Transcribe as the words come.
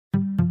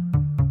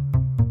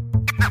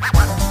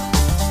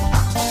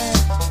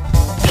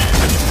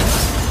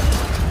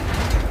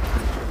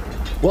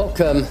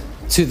Welcome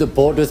to the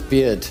Board with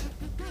Beard,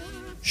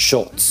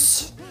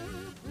 SHORTZ.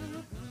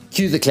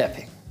 Cue the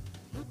clapping,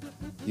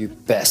 you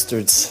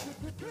bastards.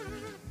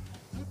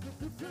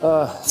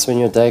 It's when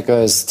your day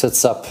goes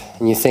tits up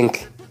and you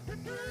think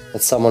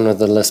that someone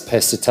with a lisp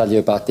has to tell you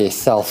about their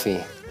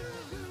selfie.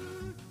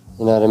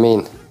 You know what I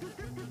mean?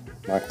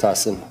 Mike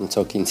Tyson, I'm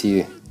talking to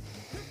you.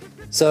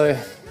 So,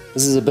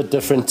 this is a bit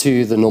different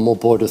to the normal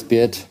Board with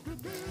Beard.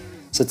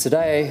 So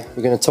today,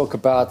 we're going to talk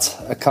about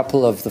a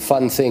couple of the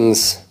fun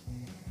things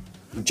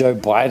Joe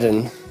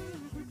Biden.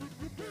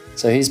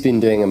 So he's been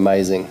doing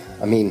amazing.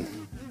 I mean,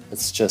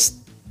 it's just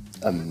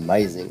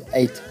amazing.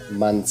 8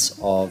 months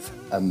of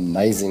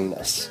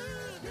amazingness.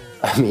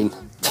 I mean,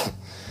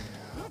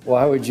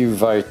 why would you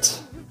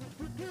vote,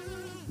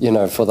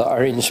 for the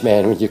orange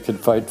man when you could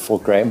vote for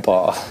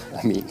grandpa?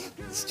 I mean,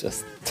 it's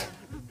just...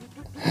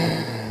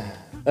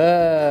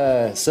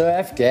 so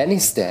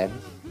Afghanistan.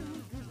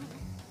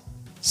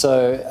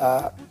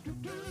 So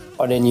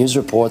on a news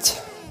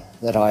report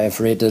that I have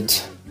read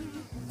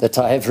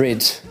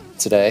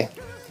today,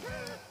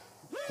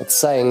 it's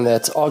saying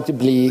that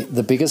arguably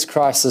the biggest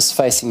crisis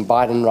facing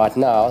Biden right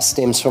now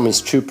stems from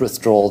his troop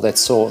withdrawal that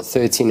saw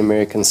 13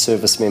 American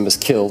service members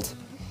killed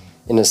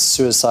in a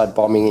suicide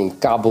bombing in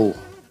Kabul.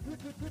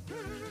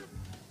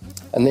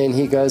 And then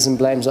he goes and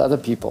blames other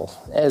people,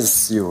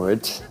 as you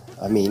would.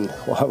 I mean,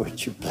 why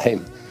would you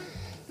blame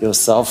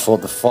yourself for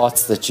the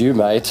farts that you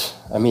made?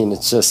 I mean,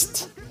 it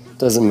just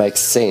doesn't make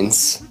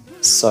sense.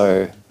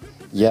 So,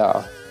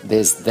 yeah,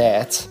 there's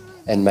that.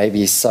 And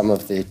maybe some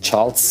of the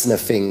child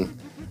sniffing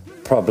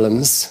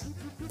problems,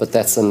 but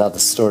that's another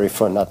story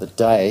for another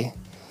day.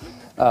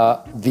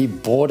 The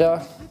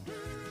border,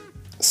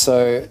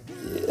 so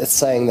it's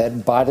saying that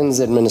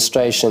Biden's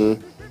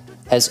administration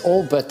has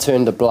all but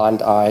turned a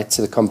blind eye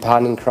to the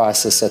compounding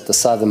crisis at the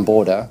southern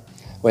border,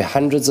 where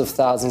hundreds of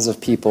thousands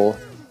of people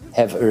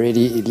have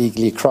already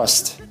illegally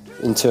crossed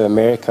into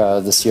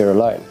America this year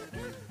alone.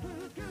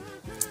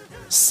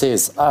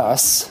 Says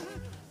us,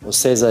 or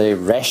says a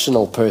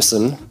rational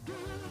person,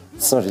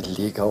 it's not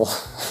illegal.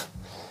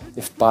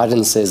 If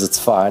Biden says it's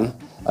fine,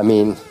 I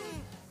mean,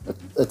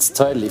 it's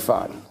totally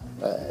fine.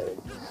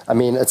 I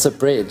mean, it's a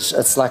bridge.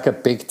 It's like a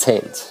big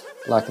tent.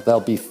 Like, they'll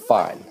be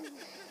fine.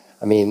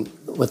 I mean,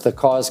 with the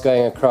cars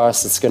going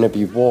across, it's going to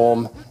be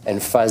warm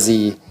and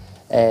fuzzy,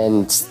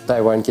 and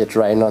they won't get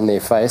rain on their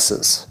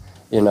faces,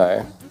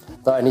 The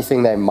only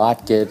thing they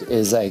might get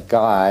is a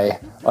guy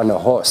on a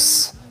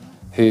horse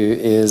who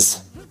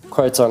is,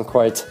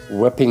 quote-unquote,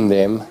 whipping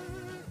them,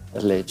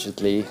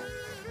 allegedly.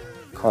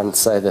 Can't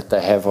say that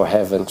they have or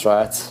haven't,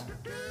 right?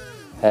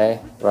 Hey,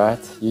 right,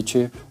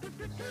 YouTube?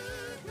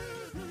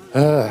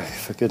 Oh,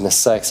 for goodness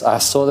sakes, I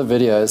saw the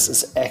videos.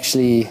 It's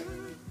actually,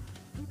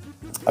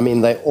 I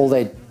mean, all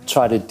they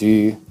try to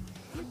do,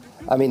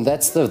 I mean,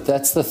 that's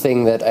the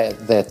thing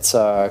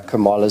that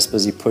Kamala's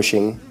busy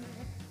pushing.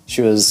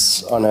 She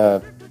was on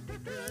a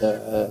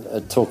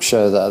talk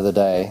show the other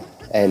day,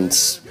 and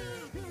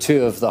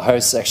 2 of the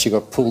hosts actually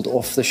got pulled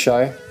off the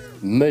show,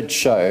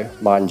 mid-show,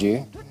 mind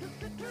you.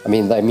 I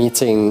mean, they're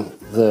meeting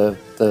the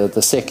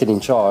second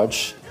in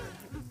charge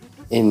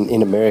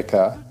in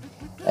America,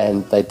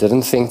 and they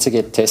didn't think to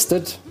get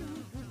tested.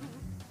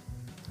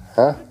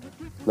 Huh?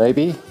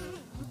 Maybe?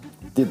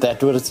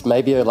 That was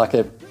maybe like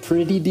a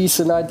pretty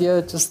decent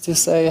idea, just to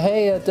say,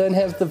 hey, I don't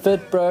have the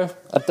vid, bro.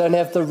 I don't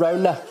have the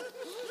Rona.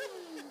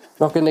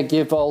 Not going to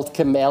give old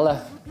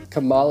Kamala,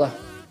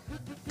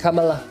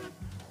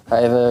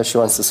 however she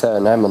wants to say her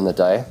name on the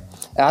day.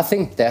 I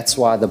think that's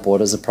why the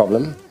border's a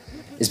problem.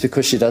 Is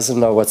because she doesn't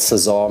know what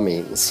Caesar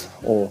means,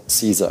 or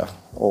Caesar,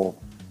 or,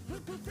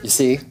 you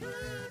see,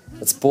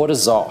 it's border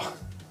czar.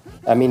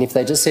 I mean, if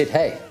they just said,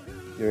 hey,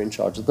 you're in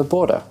charge of the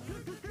border,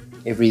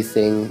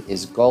 everything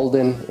is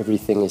golden,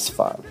 everything is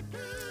fine.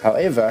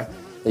 However,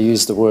 they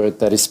use the word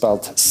that is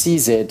spelled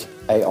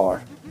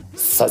C-Z-A-R,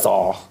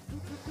 Caesar.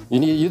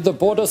 You the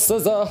border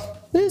Caesar,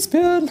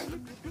 lesbian.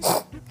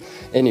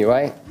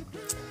 Anyway,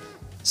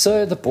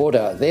 so the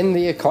border, then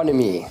the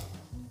economy.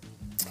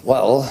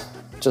 Well,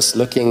 just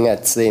looking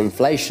at the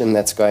inflation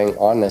that's going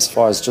on as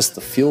far as just the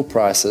fuel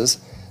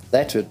prices,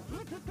 that would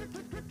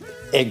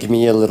egg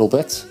me a little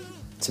bit,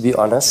 to be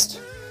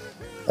honest.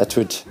 That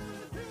would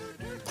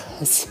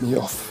piss me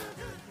off.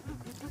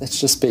 That's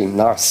just being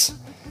nice.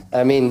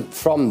 I mean,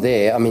 from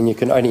there, I mean, you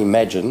can only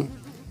imagine,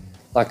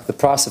 like, the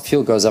price of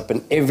fuel goes up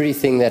and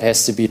everything that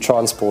has to be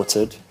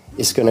transported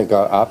is going to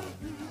go up.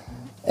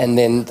 And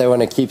then they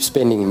want to keep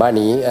spending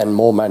money and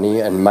more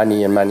money and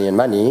money and money and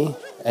money,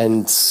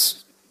 and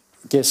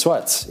guess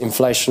what?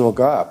 Inflation will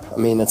go up. I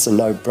mean, it's a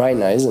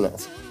no-brainer, isn't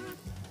it?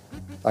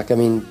 Like, I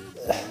mean,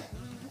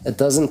 it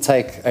doesn't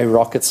take a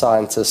rocket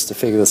scientist to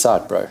figure this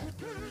out, bro.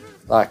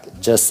 Like,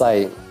 just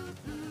saying.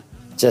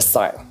 Just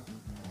saying.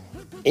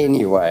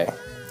 Anyway,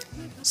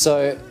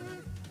 so,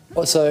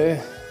 also,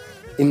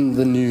 in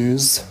the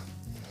news,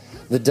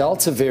 the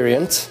Delta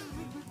variant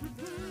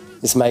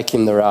is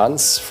making the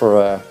rounds for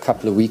a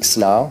couple of weeks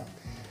now.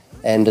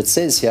 And it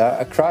says here,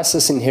 a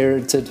crisis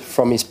inherited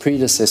from his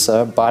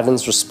predecessor,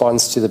 Biden's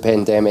response to the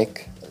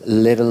pandemic,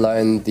 let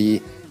alone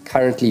the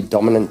currently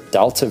dominant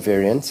Delta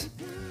variant.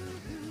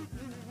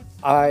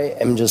 I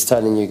am just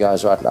telling you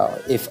guys right now,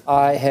 if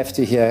I have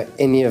to hear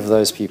any of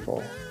those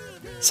people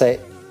say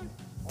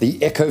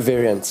the Echo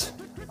variant,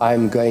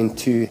 I'm going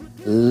to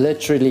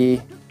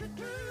literally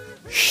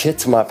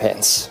shit my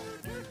pants.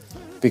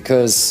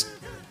 Because,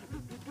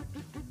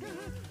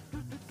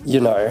 you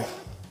know,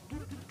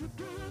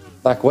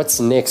 like what's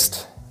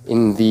next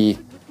in the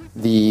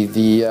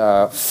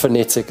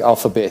phonetic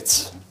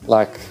alphabet?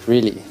 Like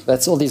really,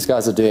 that's all these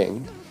guys are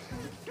doing.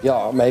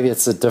 Yeah, maybe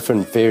it's a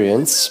different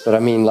variant, but I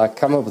mean, like,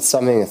 come up with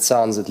something that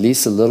sounds at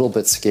least a little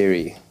bit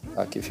scary.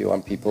 Like, if you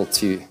want people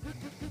to,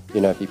 you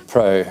know, be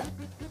pro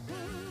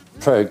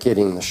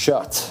getting the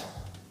shot.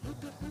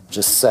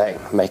 Just saying,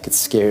 make it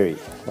scary.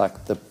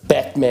 Like the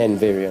Batman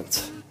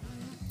variant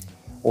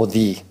or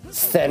the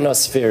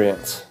Thanos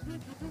variant.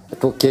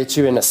 It will get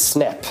you in a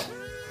snap.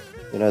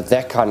 You know,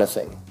 that kind of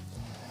thing.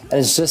 And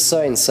it's just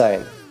so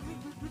insane.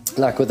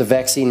 Like with the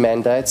vaccine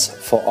mandates,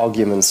 for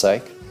argument's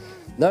sake.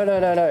 No.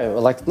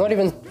 Like not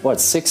even,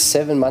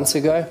 6-7 months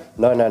ago?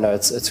 No,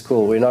 it's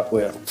cool.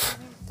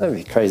 Don't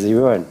be crazy.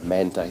 We won't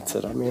mandate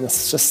it. I mean,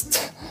 it's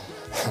just,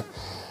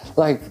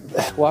 like,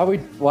 why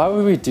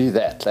would we do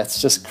that?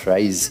 That's just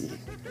crazy.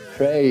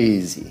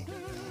 Crazy.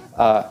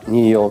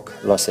 New York,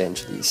 Los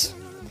Angeles.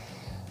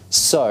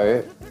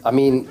 So, I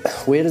mean,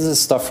 where does it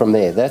stop from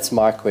there? That's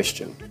my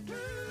question.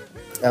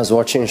 I was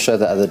watching a show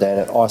the other day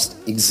and it asked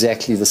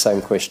exactly the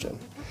same question.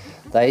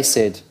 They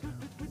said,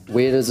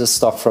 where does it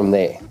stop from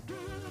there?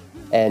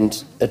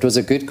 And it was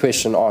a good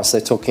question asked.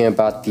 They're talking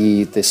about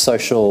the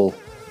social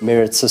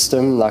merit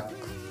system, like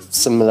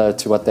similar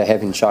to what they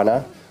have in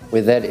China,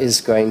 where that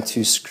is going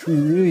to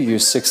screw you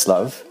six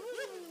love.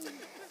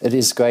 It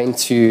is going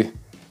to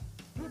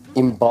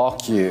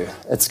embark you.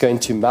 It's going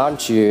to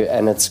mount you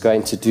and it's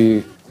going to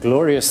do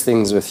glorious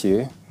things with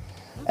you.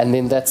 And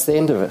then that's the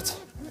end of it.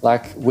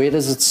 Like, where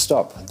does it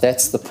stop?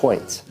 That's the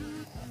point.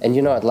 And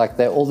you know, like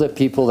all the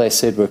people they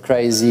said were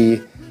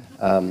crazy.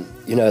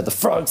 You know, the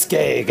frog's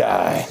gay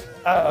guy.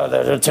 Oh,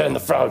 they'll turn the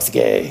frog's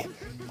gay.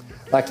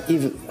 Like,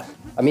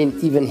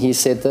 even he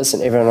said this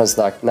and everyone was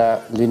like, nah,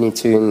 Looney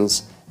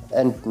Tunes.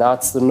 And now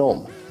it's the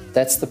norm.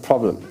 That's the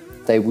problem.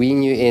 They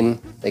wean you in,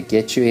 they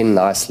get you in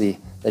nicely,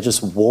 they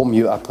just warm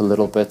you up a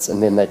little bit,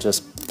 and then they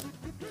just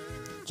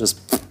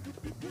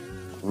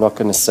I'm not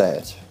going to say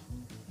it.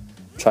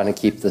 I'm trying to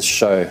keep this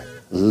show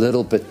a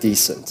little bit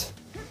decent,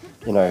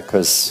 you know,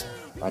 because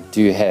I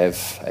do have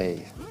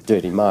a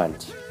dirty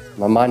mind.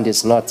 My mind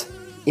is not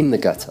in the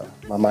gutter.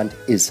 My mind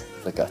is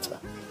the gutter.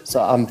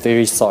 So I'm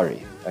very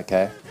sorry,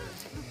 okay?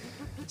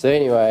 So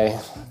anyway,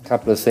 a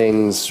couple of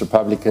things.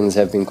 Republicans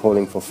have been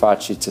calling for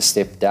Fauci to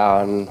step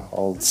down.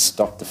 Old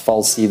Dr.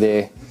 Fauci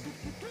there.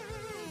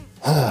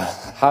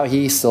 How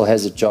he still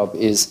has a job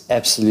is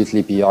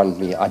absolutely beyond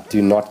me. I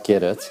do not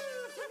get it.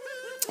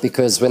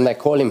 Because when they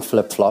call him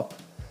flip-flop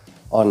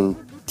on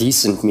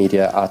decent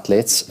media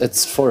outlets,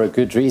 it's for a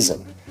good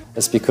reason.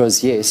 It's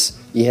because, yes,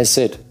 he has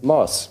said,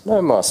 mask,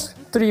 no mask,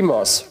 3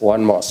 masks,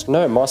 1 mask,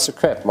 no, masks are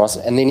crap, masks.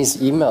 And then his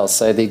emails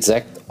say the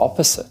exact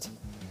opposite.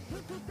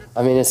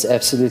 I mean, it's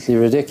absolutely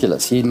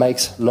ridiculous. He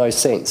makes no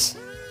sense.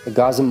 The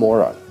guy's a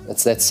moron.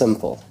 It's that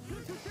simple.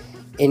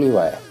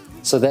 Anyway,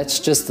 so that's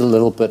just a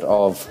little bit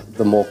of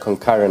the more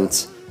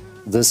concurrent,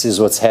 this is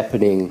what's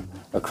happening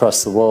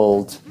across the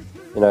world.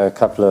 You know, a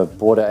couple of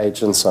border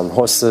agents on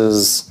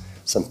horses,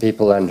 some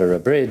people under a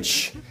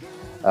bridge,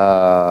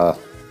 and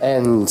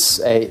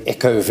a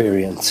echo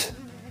variant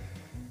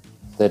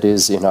that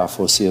is in our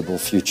foreseeable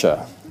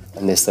future,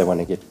 unless they want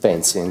to get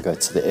fancy and go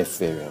to the F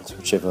variant,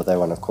 whichever they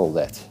want to call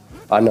that.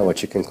 I know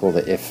what you can call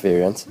the F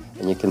variant,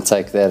 and you can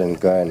take that and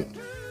go and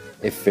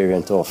F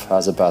variant off.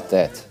 How's about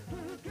that?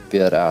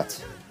 Beard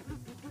out.